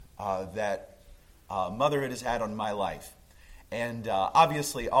that motherhood has had on my life. And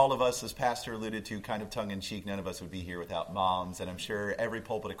obviously, all of us, as Pastor alluded to, kind of tongue-in-cheek, none of us would be here without moms. And I'm sure every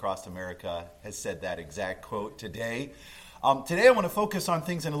pulpit across America has said that exact quote today. Today, I want to focus on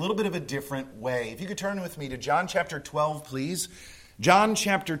things in a little bit of a different way. If you could turn with me to John chapter 12, please. John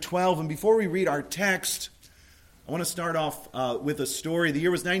chapter 12. And before we read our text, I want to start off with a story. The year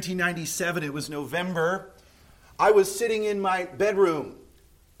was 1997. It was November. I was sitting in my bedroom,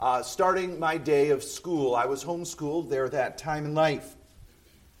 starting my day of school. I was homeschooled there that time in life.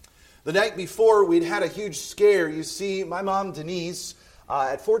 The night before, we'd had a huge scare. You see, my mom, Denise,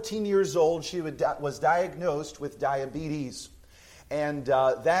 at 14 years old, she was diagnosed with diabetes. And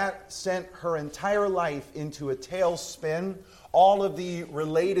that sent her entire life into a tailspin. All of the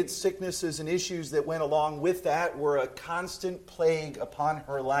related sicknesses and issues that went along with that were a constant plague upon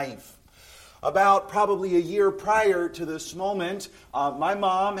her life. About probably a year prior to this moment, my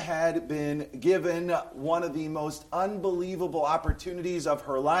mom had been given one of the most unbelievable opportunities of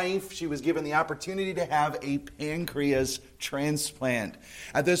her life. She was given the opportunity to have a pancreas transplant.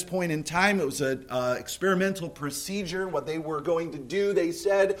 At this point in time, it was an experimental procedure. What they were going to do, they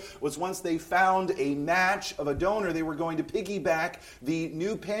said, was once they found a match of a donor, they were going to piggyback the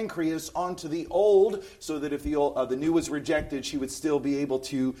new pancreas onto the old, so that if the new was rejected, she would still be able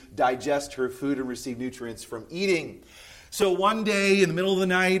to digest her food and receive nutrients from eating. So one day in the middle of the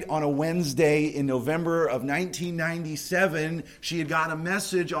night on a Wednesday in November of 1997, she had got a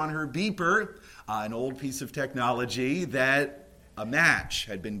message on her beeper, an old piece of technology, that a match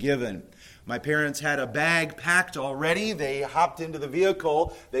had been given. My parents had a bag packed already. They hopped into the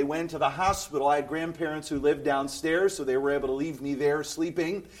vehicle. They went to the hospital. I had grandparents who lived downstairs, so they were able to leave me there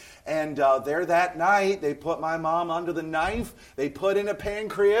sleeping. And there that night, they put my mom under the knife. They put in a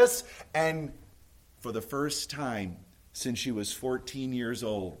pancreas. And for the first time since she was 14 years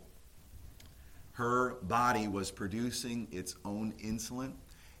old, her body was producing its own insulin.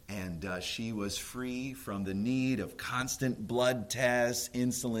 And she was free from the need of constant blood tests,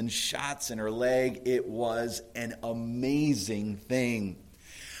 insulin shots in her leg. It was an amazing thing.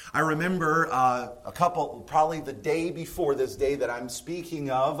 I remember probably the day before this day that I'm speaking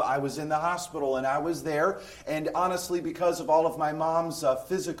of, I was in the hospital and I was there. And honestly, because of all of my mom's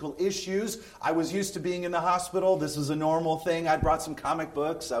physical issues, I was used to being in the hospital. This is a normal thing. I brought some comic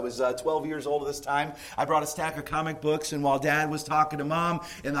books. I was 12 years old at this time. I brought a stack of comic books, and while Dad was talking to Mom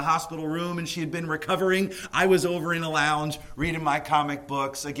in the hospital room and she had been recovering, I was over in a lounge reading my comic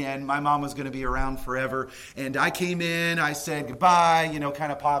books. Again, my mom was going to be around forever. And I came in, I said goodbye,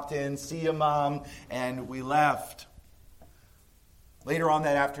 kind of popped in, see you, Mom, and we left. Later on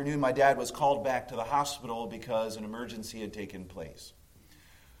that afternoon, my dad was called back to the hospital because an emergency had taken place.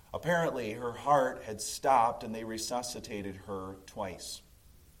 Apparently, her heart had stopped and they resuscitated her twice.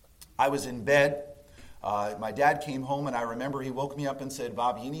 I was in bed. My dad came home, and I remember he woke me up and said,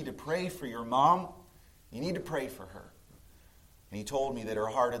 "Bob, you need to pray for your mom. You need to pray for her." And he told me that her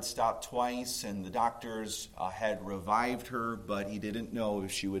heart had stopped twice and the doctors had revived her, but he didn't know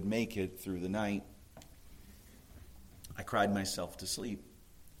if she would make it through the night. I cried myself to sleep.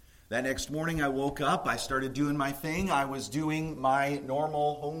 That next morning I woke up, I started doing my thing. I was doing my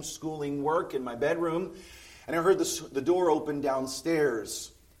normal homeschooling work in my bedroom, and I heard the door open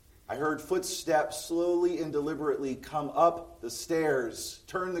downstairs. I heard footsteps slowly and deliberately come up the stairs,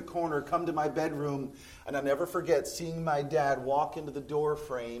 turn the corner, come to my bedroom, and I'll never forget seeing my dad walk into the door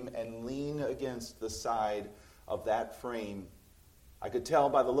frame and lean against the side of that frame. I could tell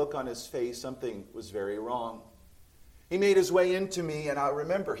by the look on his face something was very wrong. He made his way into me, and I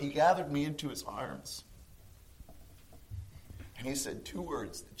remember he gathered me into his arms. And he said two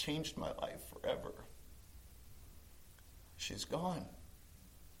words that changed my life forever. "She's gone."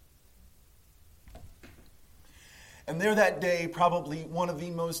 And there that day, probably one of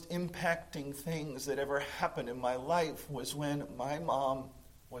the most impacting things that ever happened in my life was when my mom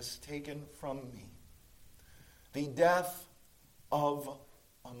was taken from me. The death of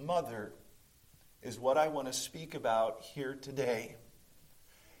a mother is what I want to speak about here today.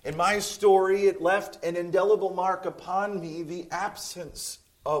 In my story, it left an indelible mark upon me, the absence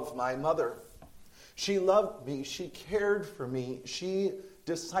of my mother. She loved me. She cared for me. She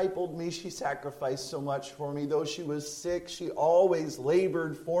discipled me. She sacrificed so much for me. Though she was sick, she always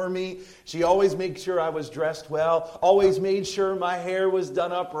labored for me. She always made sure I was dressed well, always made sure my hair was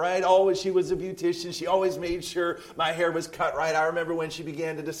done up right. Always, she was a beautician. She always made sure my hair was cut right. I remember when she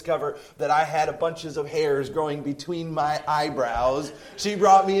began to discover that I had a bunches of hairs growing between my eyebrows. She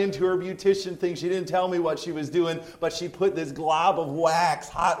brought me into her beautician thing. She didn't tell me what she was doing, but she put this glob of wax,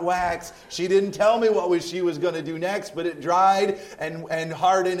 hot wax. She didn't tell me what she was going to do next, but it dried, and and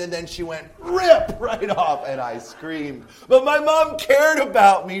hardened, and then she went rip right off, and I screamed. But my mom cared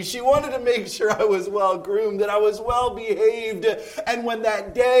about me. She wanted to make sure I was well groomed, that I was well behaved. And when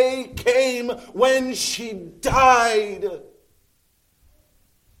that day came when she died,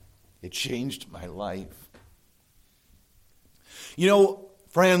 it changed my life. You know,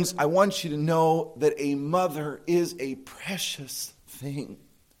 friends, I want you to know that a mother is a precious thing.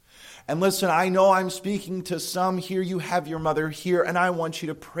 And listen, I know I'm speaking to some here. You have your mother here, and I want you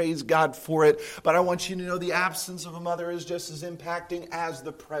to praise God for it. But I want you to know the absence of a mother is just as impacting as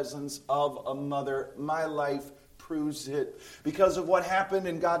the presence of a mother. My life proves it. Because of what happened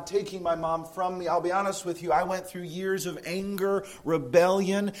and God taking my mom from me, I'll be honest with you, I went through years of anger,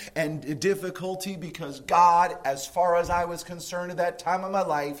 rebellion, and difficulty because God, as far as I was concerned at that time of my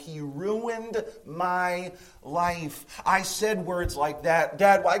life, He ruined my life. I said words like that.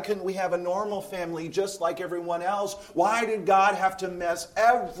 Dad, why couldn't we have a normal family just like everyone else? Why did God have to mess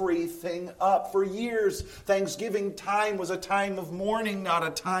everything up? For years, Thanksgiving time was a time of mourning, not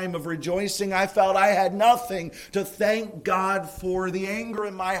a time of rejoicing. I felt I had nothing to thank God for. The anger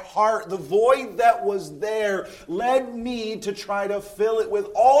in my heart, the void that was there, led me to try to fill it with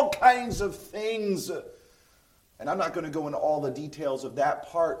all kinds of things. And I'm not going to go into all the details of that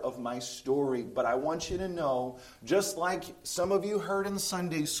part of my story, but I want you to know, just like some of you heard in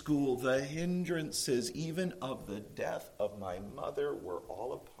Sunday school, the hindrances, even of the death of my mother, were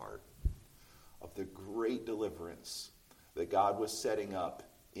all a part of the great deliverance that God was setting up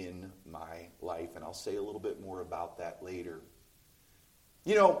in my life. And I'll say a little bit more about that later.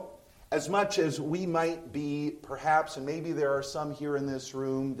 You know, as much as we might be, perhaps, and maybe there are some here in this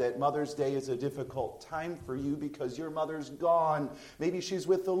room, that Mother's Day is a difficult time for you because your mother's gone. Maybe she's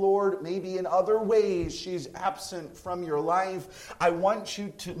with the Lord. Maybe in other ways she's absent from your life. I want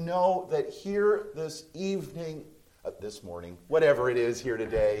you to know that here this evening, this morning, whatever it is here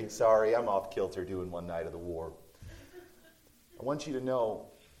today, sorry, I'm off kilter doing one night of the war. I want you to know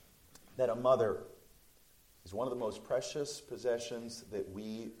that a mother is one of the most precious possessions that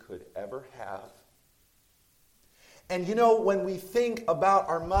we could ever have. And you know, when we think about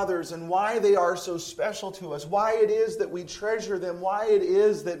our mothers and why they are so special to us, why it is that we treasure them, why it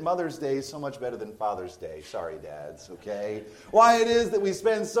is that Mother's Day is so much better than Father's Day. Sorry, dads, okay? Why it is that we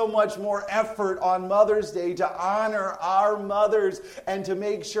spend so much more effort on Mother's Day to honor our mothers and to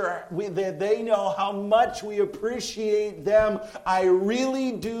make sure that they know how much we appreciate them. I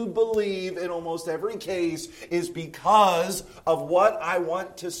really do believe in almost every case is because of what I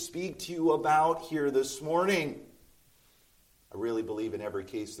want to speak to you about here this morning. I really believe in every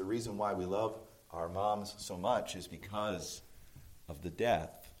case the reason why we love our moms so much is because of the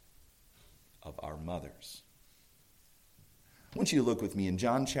death of our mothers. I want you to look with me in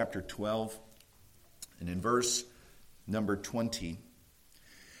John chapter 12 and in verse number 20.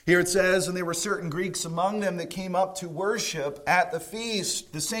 Here it says, "And there were certain Greeks among them that came up to worship at the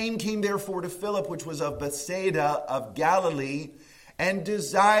feast. The same came therefore to Philip, which was of Bethsaida of Galilee, and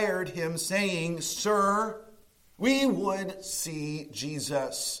desired him, saying, Sir, we would see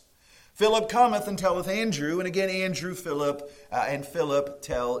Jesus. Philip cometh and telleth Andrew, and again Andrew, Philip, and Philip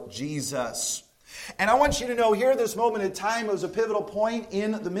tell Jesus." And I want you to know here, this moment in time was a pivotal point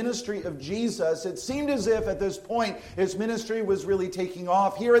in the ministry of Jesus. It seemed as if at this point his ministry was really taking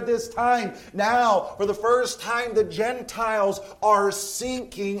off. Here at this time, now, for the first time, the Gentiles are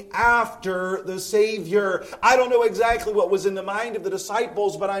seeking after the Savior. I don't know exactly what was in the mind of the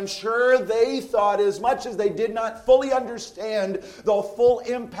disciples, but I'm sure they thought, as much as they did not fully understand the full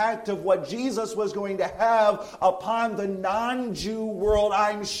impact of what Jesus was going to have upon the non-Jew world,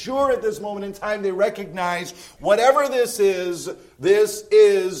 I'm sure at this moment in time they recognize whatever this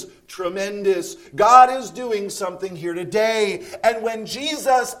is tremendous. God is doing something here today. And when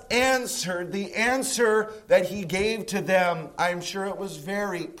Jesus answered, the answer that he gave to them, I'm sure it was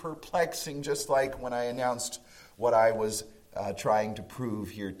very perplexing, just like when I announced what I was trying to prove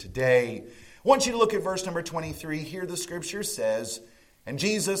here today. I want you to look at verse number 23. Here the scripture says, "And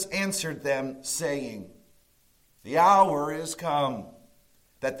Jesus answered them, saying, The hour is come,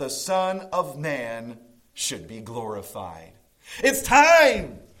 that the Son of Man should be glorified." It's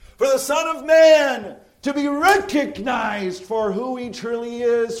time for the Son of Man to be recognized for who he truly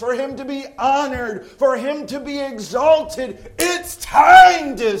is, for him to be honored, for him to be exalted. It's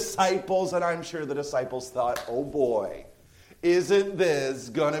time, disciples. And I'm sure the disciples thought, oh boy, isn't this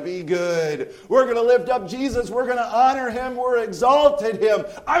going to be good? We're going to lift up Jesus. We're going to honor him. We're exalted him.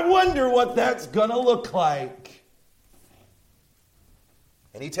 I wonder what that's going to look like.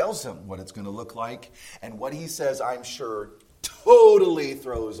 And he tells them what it's going to look like. And what he says, I'm sure, totally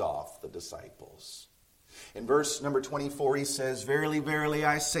throws off the disciples. In verse number 24, he says, "Verily, verily,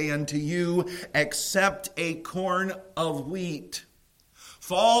 I say unto you, except a corn of wheat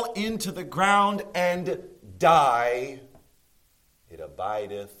fall into the ground and die, it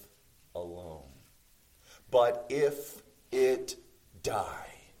abideth alone. But if it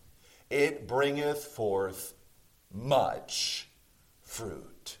die, it bringeth forth much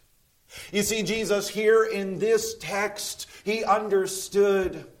fruit." You see, Jesus here in this text, he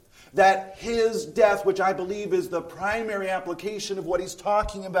understood that his death, which I believe is the primary application of what he's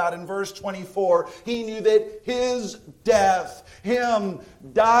talking about in verse 24, he knew that his death, him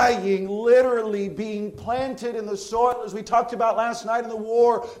dying, literally being planted in the soil, as we talked about last night in the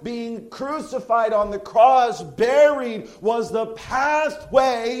war, being crucified on the cross, buried, was the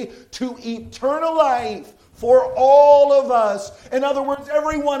pathway to eternal life for all of us. In other words,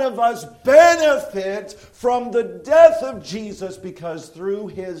 every one of us benefits from the death of Jesus, because through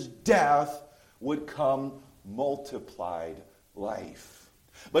his death would come multiplied life.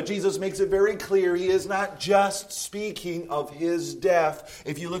 But Jesus makes it very clear he is not just speaking of his death.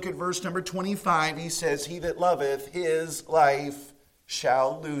 If you look at verse number 25, he says, "He that loveth his life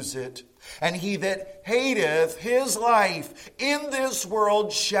shall lose it. And he that hateth his life in this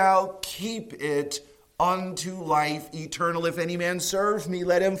world shall keep it unto life eternal. If any man serve me,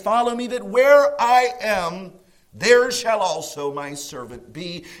 let him follow me, that where I am, there shall also my servant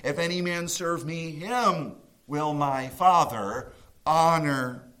be. If any man serve me, him will my Father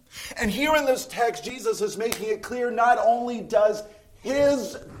honor." And here in this text, Jesus is making it clear, not only does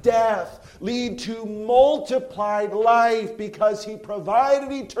his death lead to multiplied life because he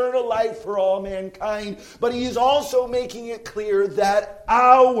provided eternal life for all mankind, but he is also making it clear that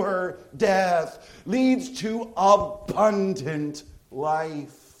our death leads to abundant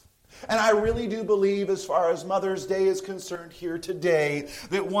life. And I really do believe, as far as Mother's Day is concerned here today,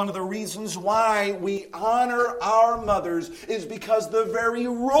 that one of the reasons why we honor our mothers is because the very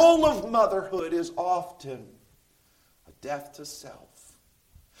role of motherhood is often a death to self.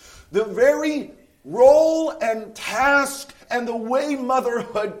 The very role and task and the way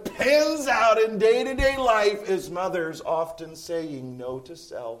motherhood pans out in day-to-day life is mothers often saying no to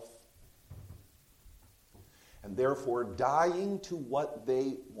self, and therefore dying to what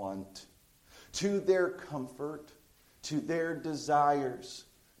they want, to their comfort, to their desires,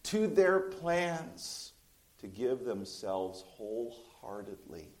 to their plans, to give themselves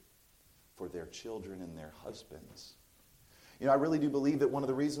wholeheartedly for their children and their husbands. You know, I really do believe that one of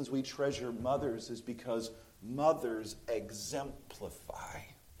the reasons we treasure mothers is because mothers exemplify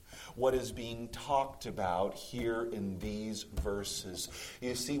what is being talked about here in these verses.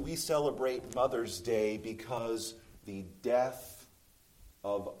 You see, we celebrate Mother's Day because the death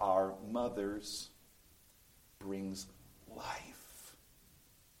of our mothers brings life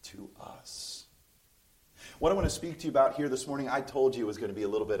to us. What I want to speak to you about here this morning, I told you it was going to be a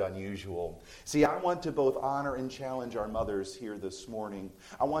little bit unusual. See, I want to both honor and challenge our mothers here this morning.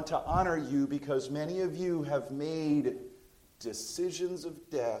 I want to honor you because many of you have made decisions of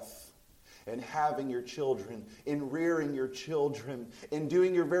death in having your children, in rearing your children, in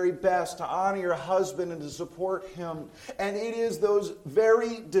doing your very best to honor your husband and to support him. And it is those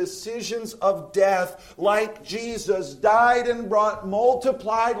very decisions of death, like Jesus died and brought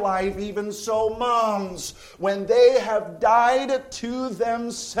multiplied life, even so moms, when they have died to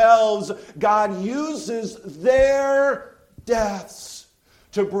themselves, God uses their deaths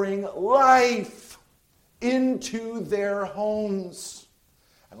to bring life into their homes.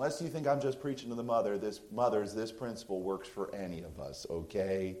 Unless you think I'm just preaching to the mothers, this principle works for any of us,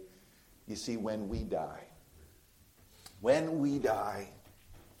 okay? You see, when we die,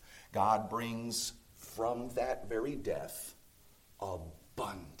 God brings from that very death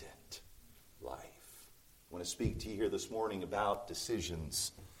abundant life. I want to speak to you here this morning about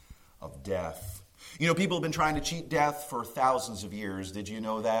decisions of death. You know, people have been trying to cheat death for thousands of years. Did you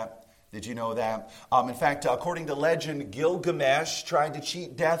know that? Did you know that? In fact, according to legend, Gilgamesh tried to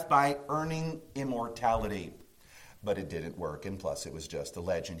cheat death by earning immortality. But it didn't work, and plus it was just a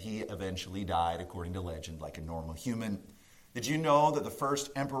legend. He eventually died, according to legend, like a normal human. Did you know that the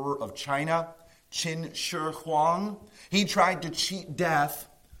first emperor of China, Qin Shi Huang, he tried to cheat death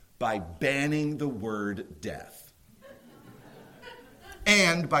by banning the word death?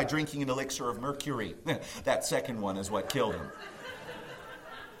 And by drinking an elixir of mercury. That second one is what killed him.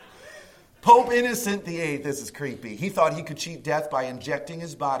 Pope Innocent VIII, this is creepy. He thought he could cheat death by injecting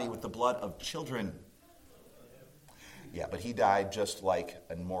his body with the blood of children. Yeah, but he died just like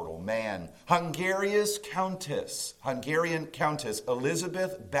a mortal man. Hungarian Countess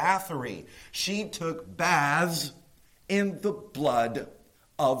Elizabeth Bathory, she took baths in the blood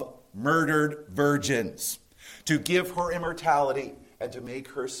of murdered virgins, to give her immortality and to make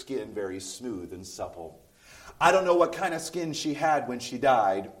her skin very smooth and supple. I don't know what kind of skin she had when she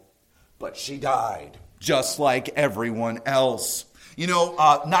died, but she died just like everyone else. You know,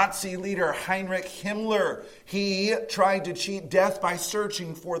 Nazi leader Heinrich Himmler, he tried to cheat death by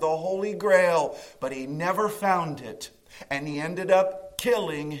searching for the Holy Grail, but he never found it. And he ended up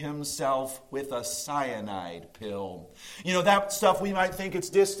killing himself with a cyanide pill. You know, that stuff we might think it's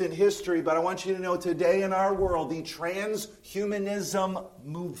distant history, but I want you to know today in our world, the transhumanism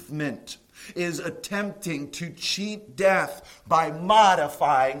movement is attempting to cheat death by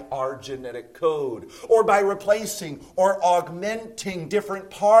modifying our genetic code or by replacing or augmenting different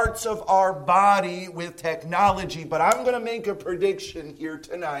parts of our body with technology. But I'm going to make a prediction here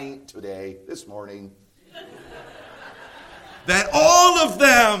this morning, that all of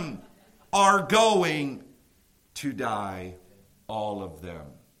them are going to die. All of them.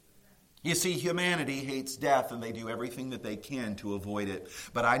 You see, humanity hates death, and they do everything that they can to avoid it.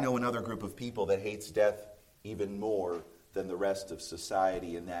 But I know another group of people that hates death even more than the rest of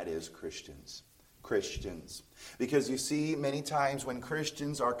society, and that is Christians. Christians. Because you see, many times when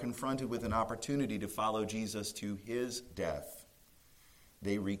Christians are confronted with an opportunity to follow Jesus to his death,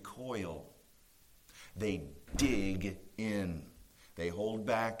 they recoil. They dig in. They hold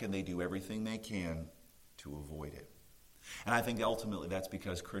back, and they do everything they can to avoid it. And I think ultimately that's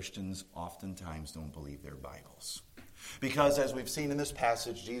because Christians oftentimes don't believe their Bibles. Because as we've seen in this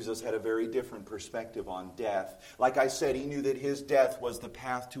passage, Jesus had a very different perspective on death. Like I said, he knew that his death was the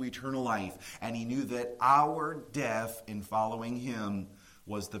path to eternal life. And he knew that our death in following him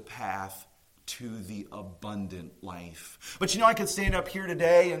was the path to the abundant life. But you know, I could stand up here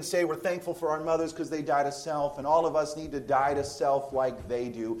today and say we're thankful for our mothers because they die to self, and all of us need to die to self like they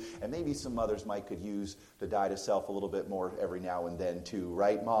do. And maybe some mothers could use to die to self a little bit more every now and then too,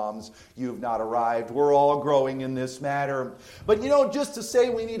 right, moms? You've not arrived. We're all growing in this matter. But you know, just to say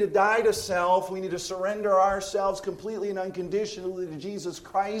we need to die to self, we need to surrender ourselves completely and unconditionally to Jesus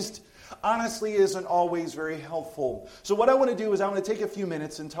Christ, honestly isn't always very helpful. So what I want to do is I want to take a few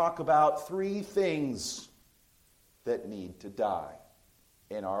minutes and talk about 3 things that need to die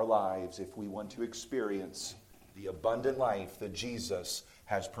in our lives if we want to experience the abundant life that Jesus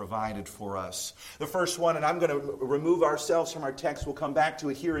has provided for us. The first one, and I'm going to remove ourselves from our text. We'll come back to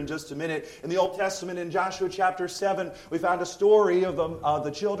it here in just a minute. In the Old Testament, in Joshua chapter 7, we found a story of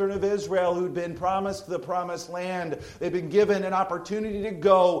the children of Israel who'd been promised the promised land. They'd been given an opportunity to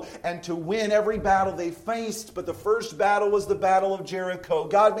go and to win every battle they faced. But the first battle was the battle of Jericho.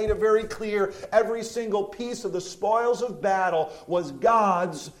 God made it very clear every single piece of the spoils of battle was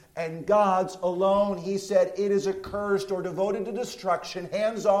God's and God's alone. He said, it is accursed or devoted to destruction.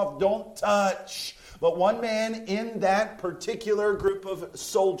 Hands off, don't touch. But one man in that particular group of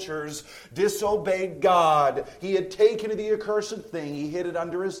soldiers disobeyed God. He had taken the accursed thing. He hid it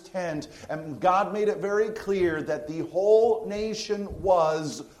under his tent. And God made it very clear that the whole nation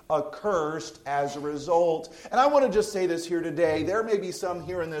was accursed as a result. And I want to just say this here today. There may be some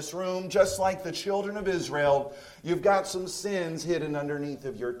here in this room, just like the children of Israel. You've got some sins hidden underneath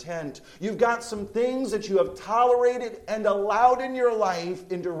of your tent. You've got some things that you have tolerated and allowed in your life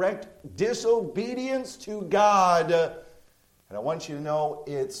in direct disobedience to God. And I want you to know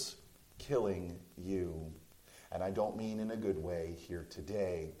it's killing you. And I don't mean in a good way here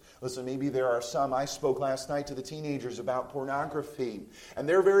today. Listen, maybe there are some. I spoke last night to the teenagers about pornography. And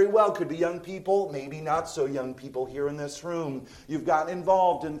there very well could be young people, maybe not so young people here in this room. You've gotten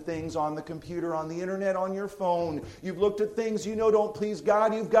involved in things on the computer, on the internet, on your phone. You've looked at things you know don't please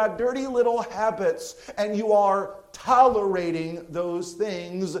God. You've got dirty little habits. And you are tolerating those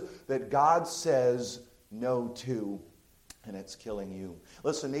things that God says no to. And it's killing you.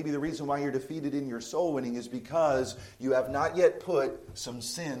 Listen, maybe the reason why you're defeated in your soul winning is because you have not yet put some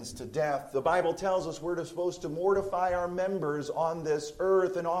sins to death. The Bible tells us we're supposed to mortify our members on this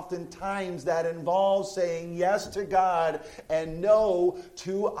earth, and oftentimes that involves saying yes to God and no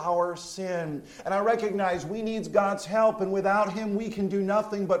to our sin. And I recognize we need God's help, and without Him we can do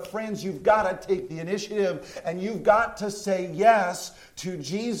nothing. But friends, you've got to take the initiative, and you've got to say yes to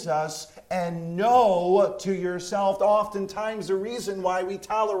Jesus and no to yourself. Oftentimes the reason why we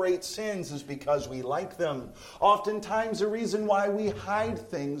tolerate sins is because we like them. Oftentimes the reason why we hide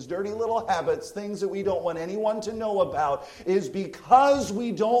things, dirty little habits, things that we don't want anyone to know about, is because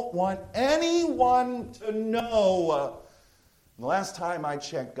we don't want anyone to know. And the last time I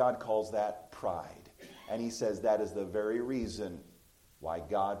checked, God calls that pride. And He says that is the very reason why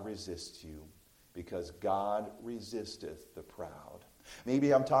God resists you. Because God resisteth the proud.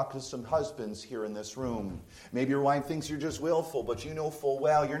 Maybe I'm talking to some husbands here in this room. Maybe your wife thinks you're just willful, but you know full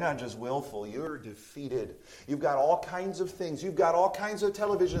well you're not just willful, you're defeated. You've got all kinds of things. You've got all kinds of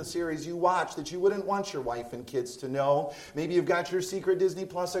television series you watch that you wouldn't want your wife and kids to know. Maybe you've got your secret Disney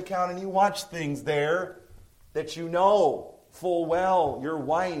Plus account and you watch things there that you know full well your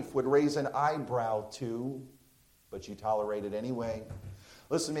wife would raise an eyebrow to, but you tolerate it anyway.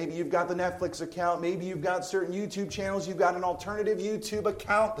 Listen, maybe you've got the Netflix account. Maybe you've got certain YouTube channels. You've got an alternative YouTube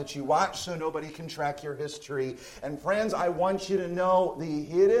account that you watch so nobody can track your history. And friends, I want you to know the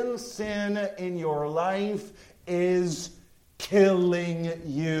hidden sin in your life is killing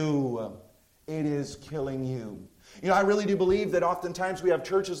you. It is killing you. You know, I really do believe that oftentimes we have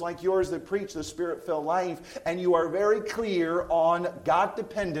churches like yours that preach the Spirit-filled life, and you are very clear on God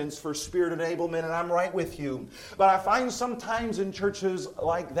dependence for Spirit enablement, and I'm right with you. But I find sometimes in churches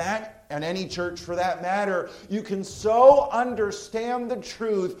like that, and any church for that matter, you can so understand the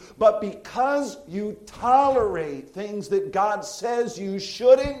truth, but because you tolerate things that God says you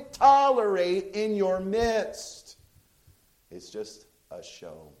shouldn't tolerate in your midst, it's just a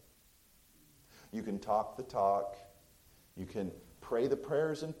show. You can talk the talk. You can pray the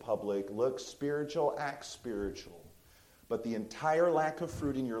prayers in public, look spiritual, act spiritual. But the entire lack of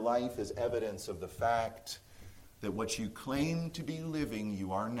fruit in your life is evidence of the fact that what you claim to be living,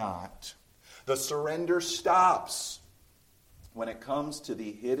 you are not. The surrender stops when it comes to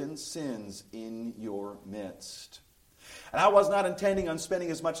the hidden sins in your midst. And I was not intending on spending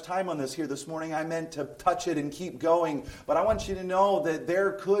as much time on this here this morning. I meant to touch it and keep going. But I want you to know that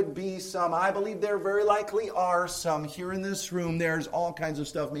there could be some, I believe there very likely are some here in this room. There's all kinds of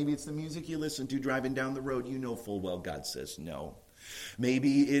stuff. Maybe it's the music you listen to driving down the road. You know full well God says no.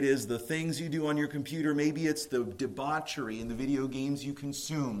 Maybe it is the things you do on your computer. Maybe it's the debauchery in the video games you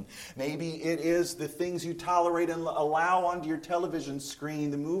consume. Maybe it is the things you tolerate and allow onto your television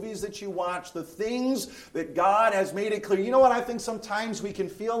screen, the movies that you watch, the things that God has made it clear. You know what? I think sometimes we can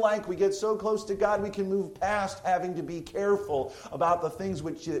feel like we get so close to God we can move past having to be careful about the things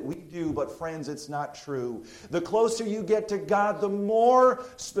which we do. But friends, it's not true. The closer you get to God, the more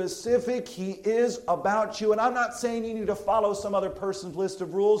specific He is about you. And I'm not saying you need to follow some other person's list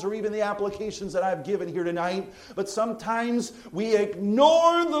of rules or even the applications that I've given here tonight, but sometimes we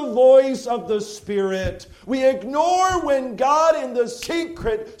ignore the voice of the Spirit. We ignore when God in the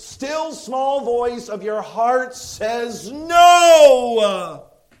secret, still small voice of your heart says no.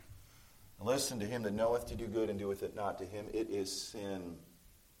 Listen to him that knoweth to do good and doeth it not. To him it is sin.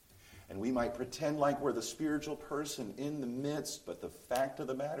 And we might pretend like we're the spiritual person in the midst, but the fact of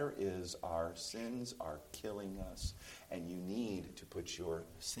the matter is our sins are killing us. And you need to put your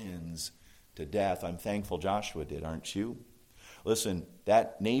sins to death. I'm thankful Joshua did, aren't you? Listen,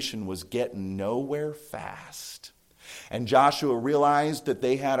 that nation was getting nowhere fast. And Joshua realized that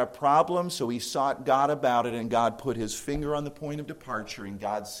they had a problem, so he sought God about it, and God put his finger on the point of departure, and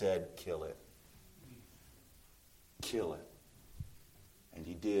God said, kill it. Kill it. And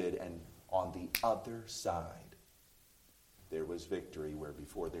he did, and on the other side, there was victory where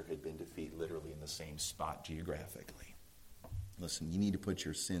before there had been defeat, literally in the same spot geographically. Listen, you need to put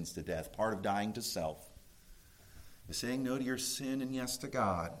your sins to death. Part of dying to self is saying no to your sin and yes to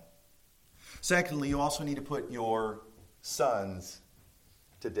God. Secondly, you also need to put your sons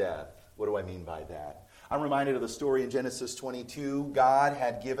to death. What do I mean by that? I'm reminded of the story in Genesis 22. God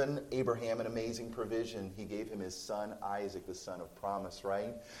had given Abraham an amazing provision. He gave him his son Isaac, the son of promise,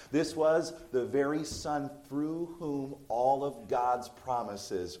 right? This was the very son through whom all of God's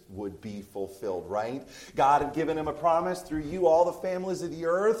promises would be fulfilled, right? God had given him a promise, through you all the families of the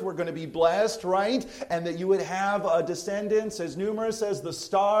earth were going to be blessed, right? And that you would have descendants as numerous as the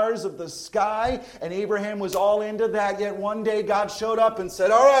stars of the sky. And Abraham was all into that. Yet one day God showed up and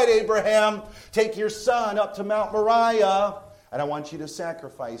said, all right, Abraham, take your son up to Mount Moriah, and I want you to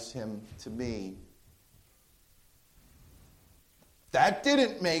sacrifice him to me. That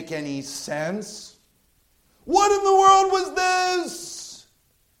didn't make any sense. What in the world was this?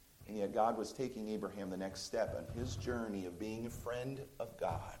 And yet God was taking Abraham the next step on his journey of being a friend of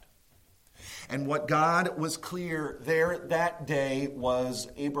God. And what God was clear there that day was,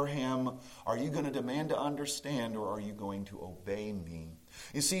 Abraham, are you going to demand to understand, or are you going to obey me?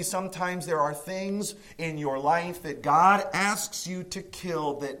 You see, sometimes there are things in your life that God asks you to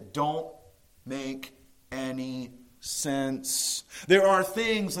kill that don't make any sense. There are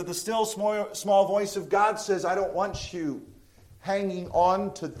things that the still small voice of God says, I don't want you hanging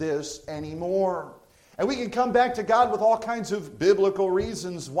on to this anymore. And we can come back to God with all kinds of biblical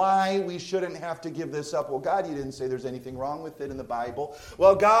reasons why we shouldn't have to give this up. Well, God, you didn't say there's anything wrong with it in the Bible.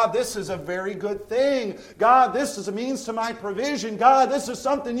 Well, God, this is a very good thing. God, this is a means to my provision. God, this is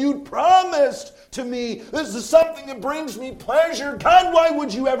something you promised to me. This is something that brings me pleasure. God, why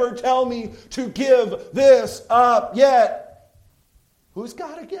would you ever tell me to give this up yet? Who's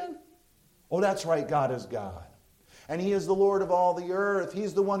God again? Oh, that's right, God is God. And He is the Lord of all the earth.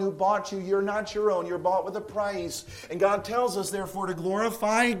 He's the one who bought you. You're not your own. You're bought with a price. And God tells us, therefore, to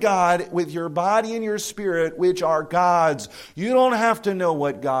glorify God with your body and your spirit, which are God's. You don't have to know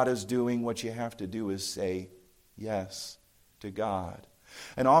what God is doing. What you have to do is say yes to God.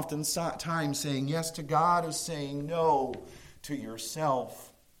 And oftentimes saying yes to God is saying no to yourself.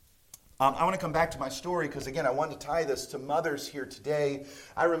 I want to come back to my story because, again, I want to tie this to mothers here today.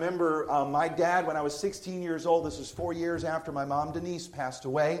 I remember my dad, when I was 16 years old, this was 4 years after my mom, Denise, passed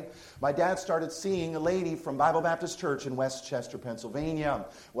away. My dad started seeing a lady from Bible Baptist Church in Westchester, Pennsylvania.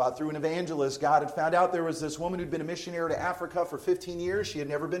 Well, through an evangelist, God had found out there was this woman who'd been a missionary to Africa for 15 years. She had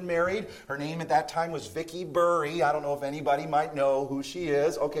never been married. Her name at that time was Vicky Burry. I don't know if anybody might know who she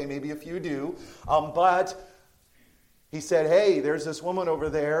is. Okay, maybe a few do. But he said, hey, there's this woman over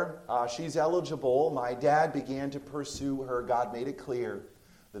there. She's eligible. My dad began to pursue her. God made it clear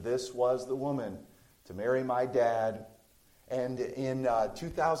that this was the woman to marry my dad. And in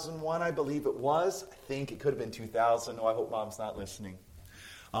 2001, I believe it was. I think it could have been 2000. Oh, I hope Mom's not listening.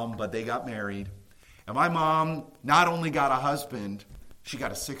 But they got married. And my mom not only got a husband, she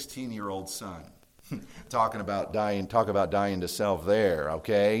got a 16-year-old son. Talk about dying to self there,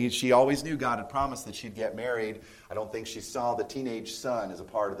 okay? She always knew God had promised that she'd get married. I don't think she saw the teenage son as a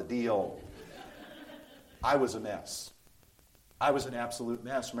part of the deal. I was a mess. I was an absolute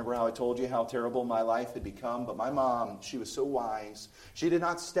mess. Remember how I told you how terrible my life had become? But my mom, she was so wise. She did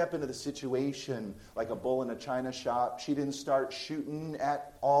not step into the situation like a bull in a china shop. She didn't start shooting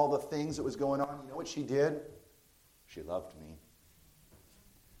at all the things that was going on. You know what she did? She loved me.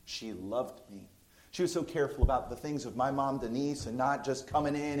 She loved me. She was so careful about the things of my mom, Denise, and not just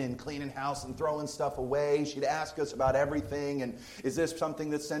coming in and cleaning house and throwing stuff away. She'd ask us about everything, and is this something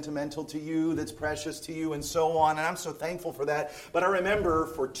that's sentimental to you, that's precious to you, and so on. And I'm so thankful for that. But I remember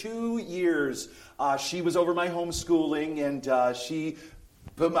for 2 years, she was over my homeschooling, and she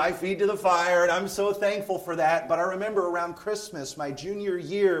put my feet to the fire, and I'm so thankful for that. But I remember around Christmas, my junior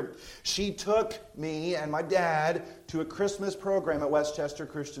year, she took me and my dad to a Christmas program at Westchester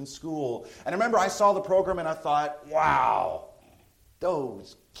Christian School. And I remember I saw the program and I thought, wow,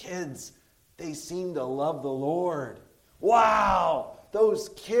 those kids, they seem to love the Lord. Wow, those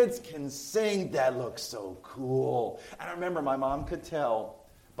kids can sing. That looks so cool. And I remember my mom could tell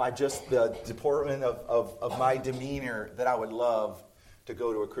by just the deportment of my demeanor that I would love to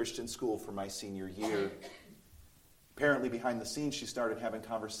go to a Christian school for my senior year. Apparently, behind the scenes, she started having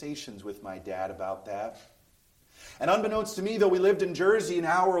conversations with my dad about that. And unbeknownst to me, though we lived in Jersey, an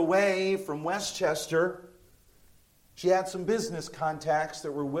hour away from Westchester, she had some business contacts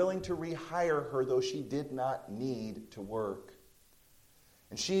that were willing to rehire her, though she did not need to work.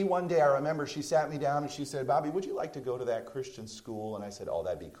 And she, one day, I remember, she sat me down and she said, Bobby, would you like to go to that Christian school? And I said, oh,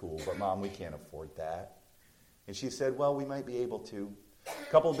 that'd be cool, but Mom, we can't afford that. And she said, well, we might be able to.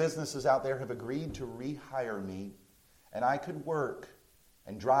 A couple of businesses out there have agreed to rehire me, and I could work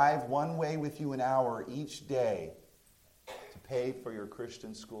and drive one way with you an hour each day to pay for your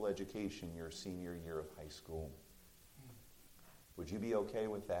Christian school education your senior year of high school. Would you be okay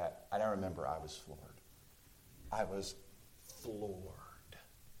with that? And I remember I was floored. I was floored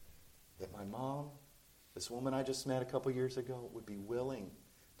that my mom, this woman I just met a couple years ago, would be willing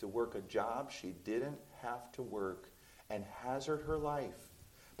to work a job she didn't have to work and hazard her life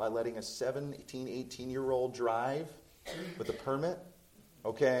by letting a 17, 18-year-old drive with a permit,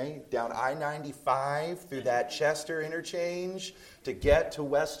 okay, down I-95 through that Chester interchange to get to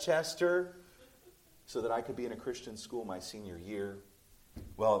Westchester so that I could be in a Christian school my senior year.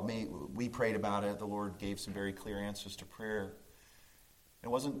 Well, we prayed about it. The Lord gave some very clear answers to prayer. It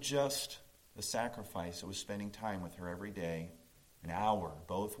wasn't just the sacrifice. It was spending time with her every day, an hour,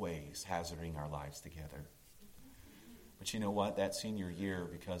 both ways, hazarding our lives together. But you know what? That senior year,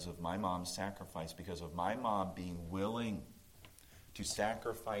 because of my mom's sacrifice, because of my mom being willing to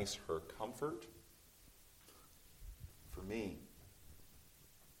sacrifice her comfort for me,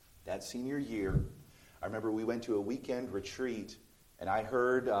 that senior year, I remember we went to a weekend retreat, and I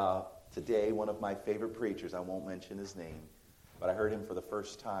heard today one of my favorite preachers, I won't mention his name, but I heard him for the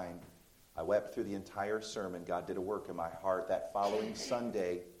first time. I wept through the entire sermon. God did a work in my heart. That following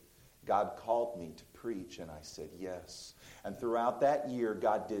Sunday, God called me to preach, and I said yes. And throughout that year,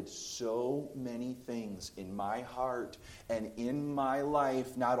 God did so many things in my heart and in my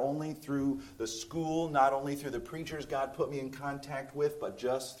life, not only through the school, not only through the preachers God put me in contact with, but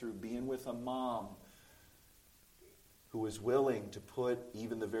just through being with a mom who was willing to put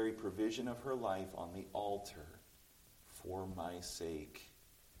even the very provision of her life on the altar for my sake.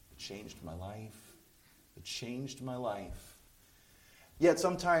 It changed my life. It changed my life. Yet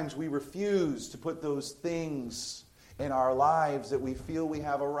sometimes we refuse to put those things in our lives that we feel we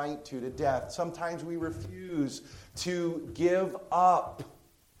have a right to death. Sometimes we refuse to give up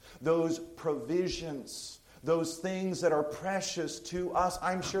those provisions, those things that are precious to us.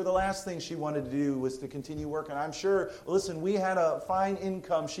 I'm sure the last thing she wanted to do was to continue working. I'm sure, listen, we had a fine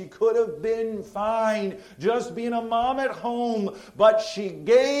income. She could have been fine just being a mom at home, but she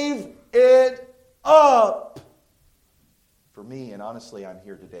gave it up for me. And honestly, I'm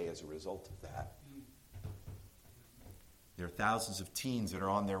here today as a result of that. There are thousands of teens that are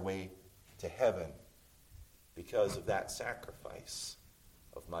on their way to heaven because of that sacrifice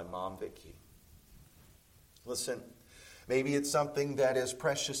of my mom, Vicki. Listen, maybe it's something that is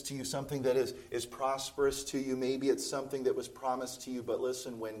precious to you, something that is prosperous to you. Maybe it's something that was promised to you. But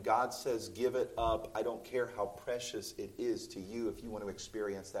listen, when God says give it up, I don't care how precious it is to you. If you want to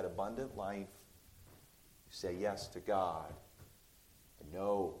experience that abundant life, you say yes to God and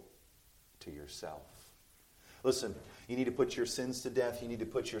no to yourself. Listen, you need to put your sins to death. You need to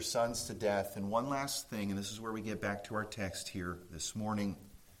put your sons to death. And one last thing, and this is where we get back to our text here this morning.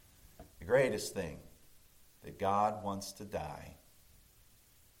 The greatest thing that God wants to die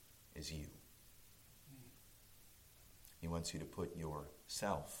is you. He wants you to put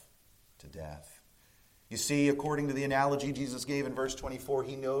yourself to death. You see, according to the analogy Jesus gave in verse 24,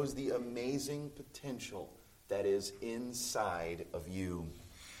 He knows the amazing potential that is inside of you.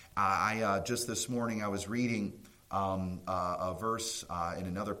 Just this morning I was reading a verse in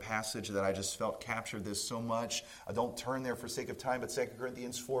another passage that I just felt captured this so much. I don't turn there for sake of time, but 2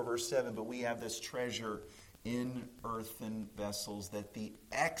 Corinthians 4 verse 7, but we have this treasure in earthen vessels, that the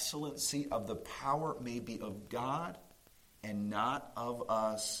excellency of the power may be of God and not of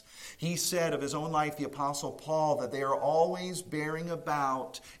us. He said of his own life, the Apostle Paul, that they are always bearing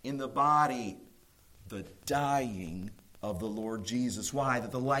about in the body the dying of the Lord Jesus. Why?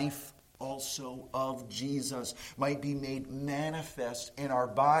 That the life also of Jesus might be made manifest in our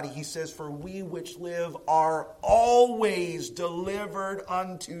body. He says, for we which live are always delivered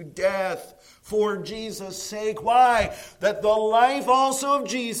unto death for Jesus' sake. Why? That the life also of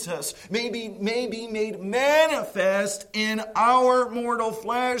Jesus may be made manifest in our mortal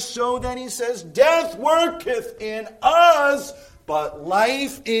flesh. So then he says, death worketh in us, but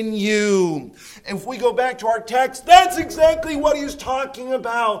life in you. If we go back to our text, that's exactly what he's talking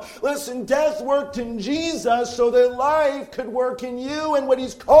about. Listen, death worked in Jesus so that life could work in you. And what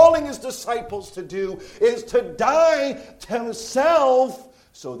he's calling his disciples to do is to die to himself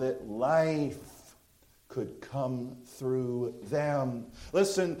so that life could come through them.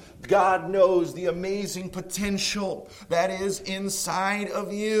 Listen, God knows the amazing potential that is inside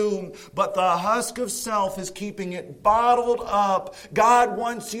of you, but the husk of self is keeping it bottled up. God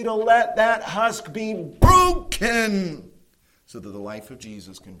wants you to let that husk be broken so that the life of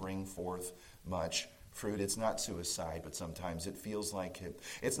Jesus can bring forth much fruit. It's not suicide, but sometimes it feels like it.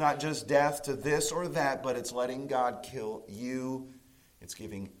 It's not just death to this or that, but it's letting God kill you. It's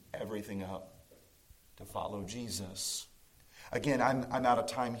giving everything up to follow Jesus. Again, I'm out of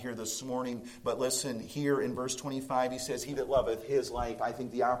time here this morning, but listen, here in verse 25, he says, he that loveth his life. I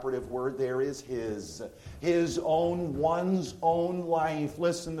think the operative word there is his own, one's own life.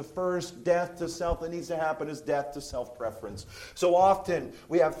 Listen, the first death to self that needs to happen is death to self-preference. So often,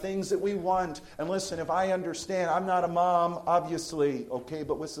 we have things that we want, and listen, if I understand, I'm not a mom, obviously, okay,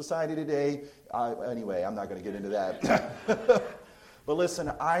 but with society today, anyway, I'm not going to get into that. But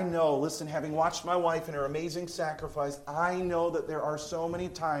listen, I know, having watched my wife in her amazing sacrifice, I know that there are so many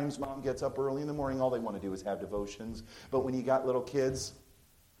times mom gets up early in the morning, all they want to do is have devotions. But when you got little kids,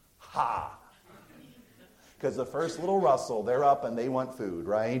 because the first little rustle, they're up and they want food,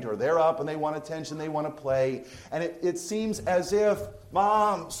 right? Or they're up and they want attention, they want to play. And it seems as if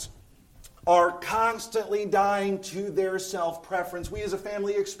moms are constantly dying to their self-preference. We as a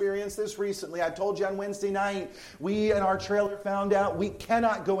family experienced this recently. I told you on Wednesday night, we and our trailer found out we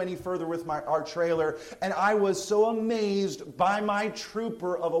cannot go any further with our trailer. And I was so amazed by my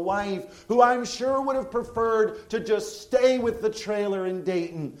trooper of a wife, who I'm sure would have preferred to just stay with the trailer in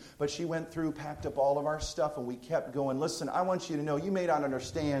Dayton. But she went through, packed up all of our stuff, and we kept going. Listen, I want you to know, you may not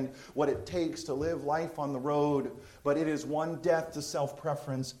understand what it takes to live life on the road, but it is one death to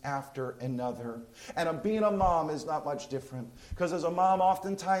self-preference after another. And being a mom is not much different. Because as a mom,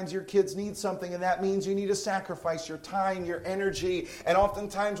 oftentimes your kids need something, and that means you need to sacrifice your time, your energy. And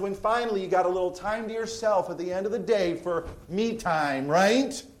oftentimes when finally you got a little time to yourself at the end of the day for me time,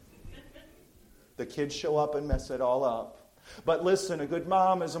 right? The kids show up and mess it all up. But listen, a good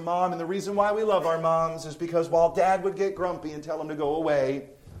mom is a mom, and the reason why we love our moms is because while Dad would get grumpy and tell them to go away,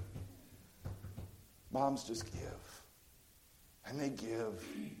 moms just give. And they give.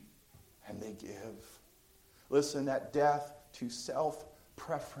 And they give. Listen, that death to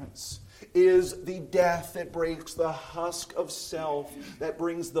self-preference is the death that breaks the husk of self, that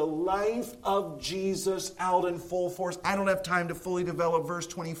brings the life of Jesus out in full force. I don't have time to fully develop verse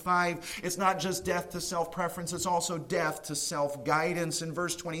 25. It's not just death to self-preference, it's also death to self-guidance. In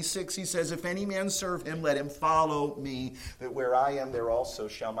verse 26, he says, if any man serve him, let him follow me, that where I am, there also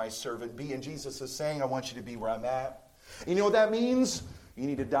shall my servant be. And Jesus is saying, I want you to be where I'm at. You know what that means? You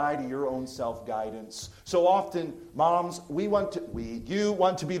need to die to your own self-guidance. So often, moms, you want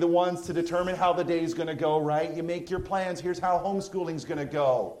to be the ones to determine how the day is going to go, right? You make your plans. Here's how homeschooling is going to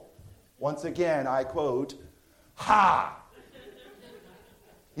go. Once again, I quote, ha!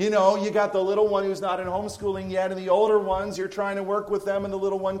 You know, you got the little one who's not in homeschooling yet, and the older ones, you're trying to work with them, and the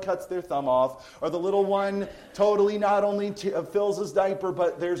little one cuts their thumb off. Or the little one totally not only fills his diaper,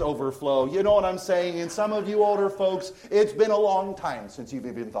 but there's overflow. You know what I'm saying? And some of you older folks, it's been a long time since you've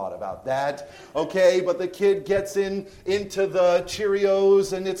even thought about that. Okay, but the kid gets into the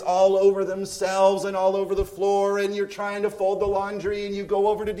Cheerios, and it's all over themselves and all over the floor, and you're trying to fold the laundry, and you go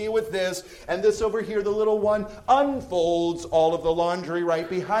over to deal with this, and this over here, the little one unfolds all of the laundry right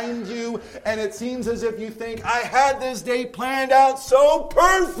behind you, and it seems as if you think, I had this day planned out so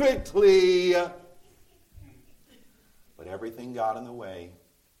perfectly. But everything got in the way.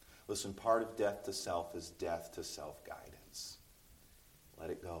 Listen, part of death to self is death to self-guidance. Let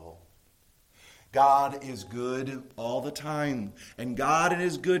it go. God is good all the time. And God in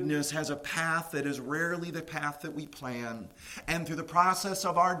His goodness has a path that is rarely the path that we plan. And through the process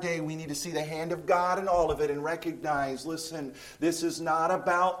of our day, we need to see the hand of God in all of it and recognize, listen, this is not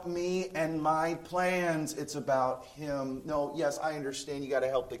about me and my plans. It's about Him. No, yes, I understand you got to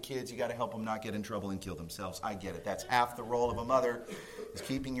help the kids. You got to help them not get in trouble and kill themselves. I get it. That's half the role of a mother, is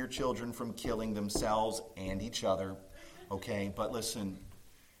keeping your children from killing themselves and each other. Okay, but listen,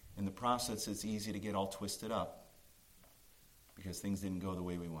 in the process, it's easy to get all twisted up because things didn't go the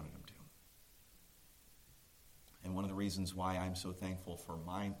way we wanted them to. And one of the reasons why I'm so thankful for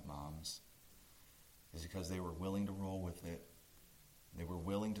my moms is because they were willing to roll with it. They were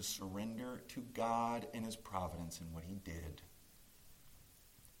willing to surrender to God and His providence and what He did.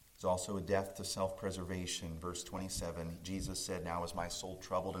 It's also a death to self-preservation. Verse 27, Jesus said, now is my soul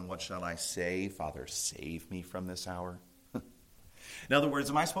troubled, and what shall I say? Father, save me from this hour. In other words,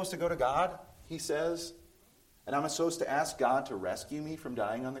 am I supposed to go to God, he says, and I'm supposed to ask God to rescue me from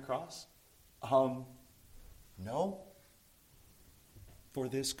dying on the cross? No. For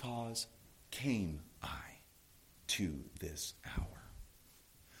this cause came I to this hour.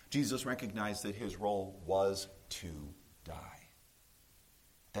 Jesus recognized that his role was to die.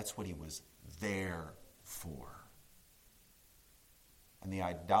 That's what he was there for. And the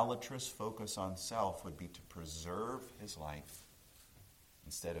idolatrous focus on self would be to preserve his life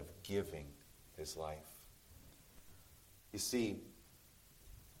instead of giving his life. You see,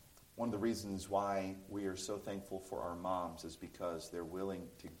 one of the reasons why we are so thankful for our moms is because they're willing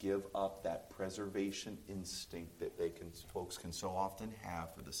to give up that preservation instinct that folks can so often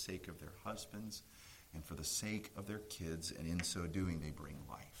have for the sake of their husbands and for the sake of their kids, and in so doing they bring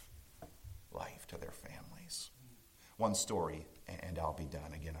life to their families. One story, and I'll be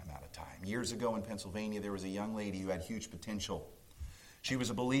done. Again, I'm out of time. Years ago in Pennsylvania, there was a young lady who had huge potential. She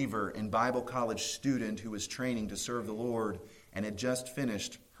was a believer and Bible college student who was training to serve the Lord and had just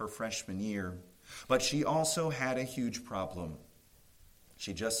finished her freshman year. But she also had a huge problem.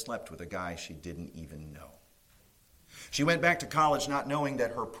 She just slept with a guy she didn't even know. She went back to college not knowing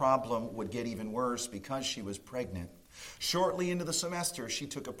that her problem would get even worse because she was pregnant. Shortly into the semester, she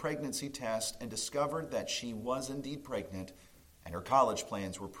took a pregnancy test and discovered that she was indeed pregnant, and her college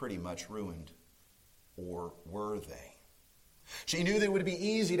plans were pretty much ruined. Or were they? She knew that it would be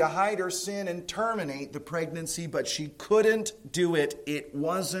easy to hide her sin and terminate the pregnancy, but she couldn't do it. It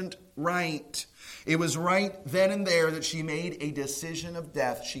wasn't right. It was right then and there that she made a decision of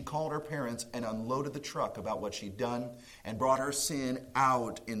death. She called her parents and unloaded the truck about what she'd done and brought her sin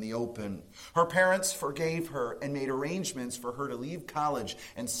out in the open. Her parents forgave her and made arrangements for her to leave college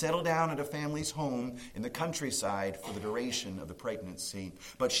and settle down at a family's home in the countryside for the duration of the pregnancy.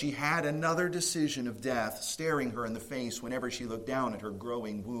 But she had another decision of death staring her in the face whenever she looked down at her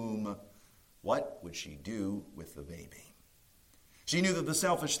growing womb. What would she do with the baby? She knew that the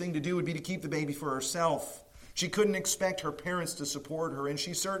selfish thing to do would be to keep the baby for herself. She couldn't expect her parents to support her, and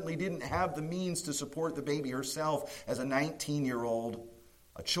she certainly didn't have the means to support the baby herself as a 19-year-old.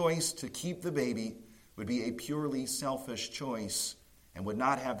 A choice to keep the baby would be a purely selfish choice and would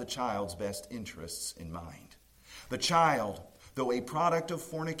not have the child's best interests in mind. The child, though a product of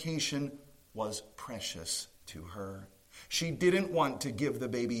fornication, was precious to her. She didn't want to give the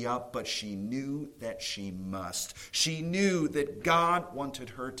baby up, but she knew that she must. She knew that God wanted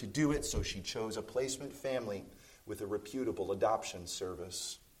her to do it, so she chose a placement family with a reputable adoption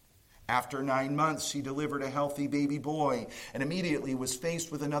service. After 9 months, she delivered a healthy baby boy and immediately was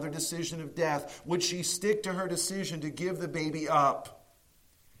faced with another decision of death. Would she stick to her decision to give the baby up?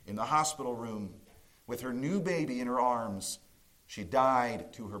 In the hospital room, with her new baby in her arms, she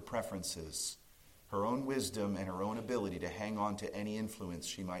died to her preferences, her own wisdom, and her own ability to hang on to any influence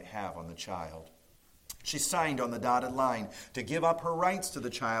she might have on the child. She signed on the dotted line to give up her rights to the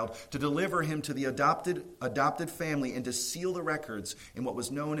child, to deliver him to the adopted family, and to seal the records in what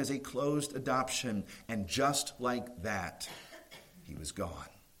was known as a closed adoption. And just like that, he was gone.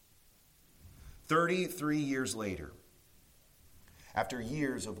 33 years later, after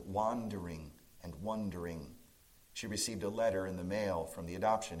years of wandering and wondering, she received a letter in the mail from the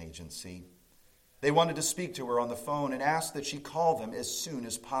adoption agency. They wanted to speak to her on the phone and asked that she call them as soon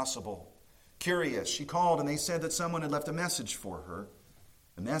as possible. Curious, she called and they said that someone had left a message for her.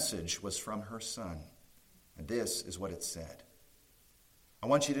 The message was from her son, and this is what it said. I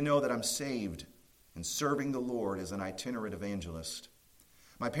want you to know that I'm saved and serving the Lord as an itinerant evangelist.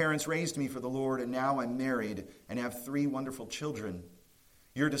 My parents raised me for the Lord, and now I'm married and have 3 wonderful children.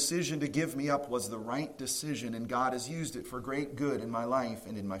 Your decision to give me up was the right decision, and God has used it for great good in my life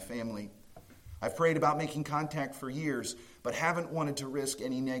and in my family. I've prayed about making contact for years, but haven't wanted to risk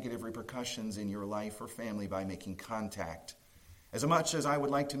any negative repercussions in your life or family by making contact. As much as I would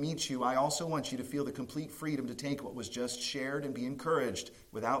like to meet you, I also want you to feel the complete freedom to take what was just shared and be encouraged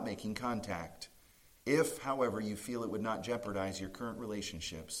without making contact. If, however, you feel it would not jeopardize your current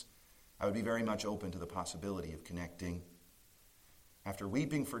relationships, I would be very much open to the possibility of connecting. After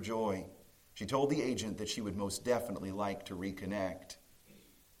weeping for joy, she told the agent that she would most definitely like to reconnect.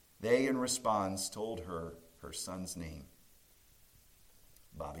 They, in response, told her her son's name,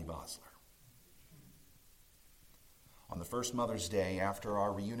 Bobby Bosler. On the first Mother's Day after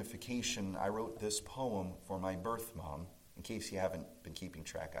our reunification, I wrote this poem for my birth mom. In case you haven't been keeping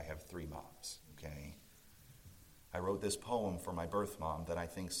track, I have 3 moms, okay? I wrote this poem for my birth mom that I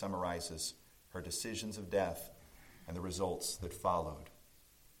think summarizes her decisions of death and the results that followed.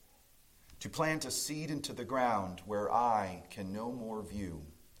 To plant a seed into the ground where I can no more view,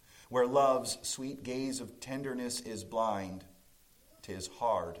 where love's sweet gaze of tenderness is blind, 'tis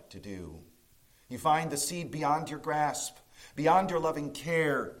hard to do. You find the seed beyond your grasp, beyond your loving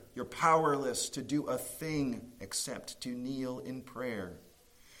care. You're powerless to do a thing except to kneel in prayer.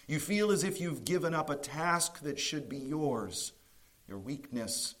 You feel as if you've given up a task that should be yours. Your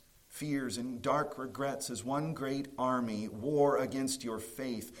weakness, fears, and dark regrets as one great army war against your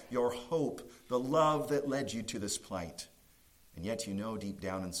faith, your hope, the love that led you to this plight. And yet you know deep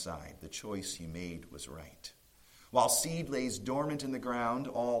down inside the choice you made was right. While seed lays dormant in the ground,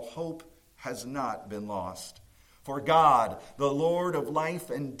 all hope has not been lost. For God, the Lord of life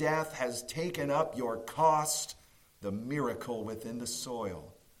and death, has taken up your cost. The miracle within the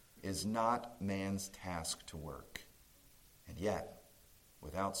soil is not man's task to work. And yet,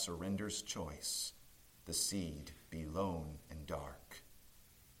 without surrender's choice, the seed be lone and dark.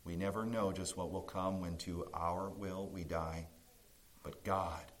 We never know just what will come when to our will we die. But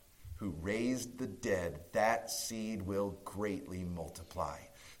God, who raised the dead, that seed will greatly multiply.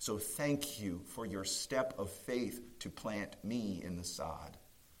 So thank you for your step of faith to plant me in the sod.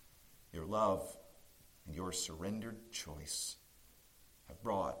 Your love and your surrendered choice have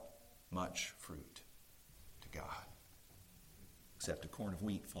brought much fruit to God. Except a corn of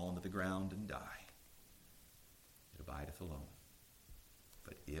wheat fall into the ground and die. It abideth alone.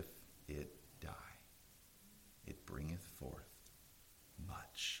 But if it die, it bringeth forth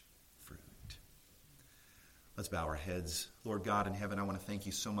much fruit. Let's bow our heads. Lord God in heaven, I want to thank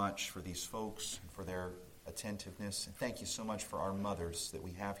you so much for these folks and for their attentiveness. And thank you so much for our mothers that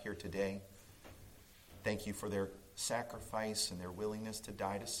we have here today. Thank you for their sacrifice and their willingness to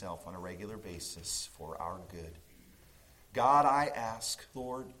die to self on a regular basis for our good. God, I ask,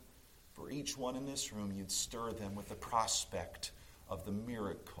 Lord, for each one in this room, you'd stir them with the prospect of the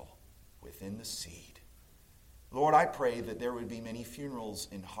miracle within the seed. Lord, I pray that there would be many funerals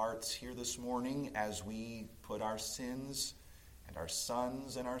in hearts here this morning as we put our sins and our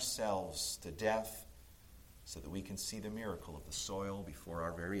sons and ourselves to death so that we can see the miracle of the soil before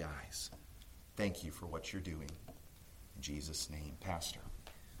our very eyes. Thank you for what you're doing. In Jesus' name, Pastor.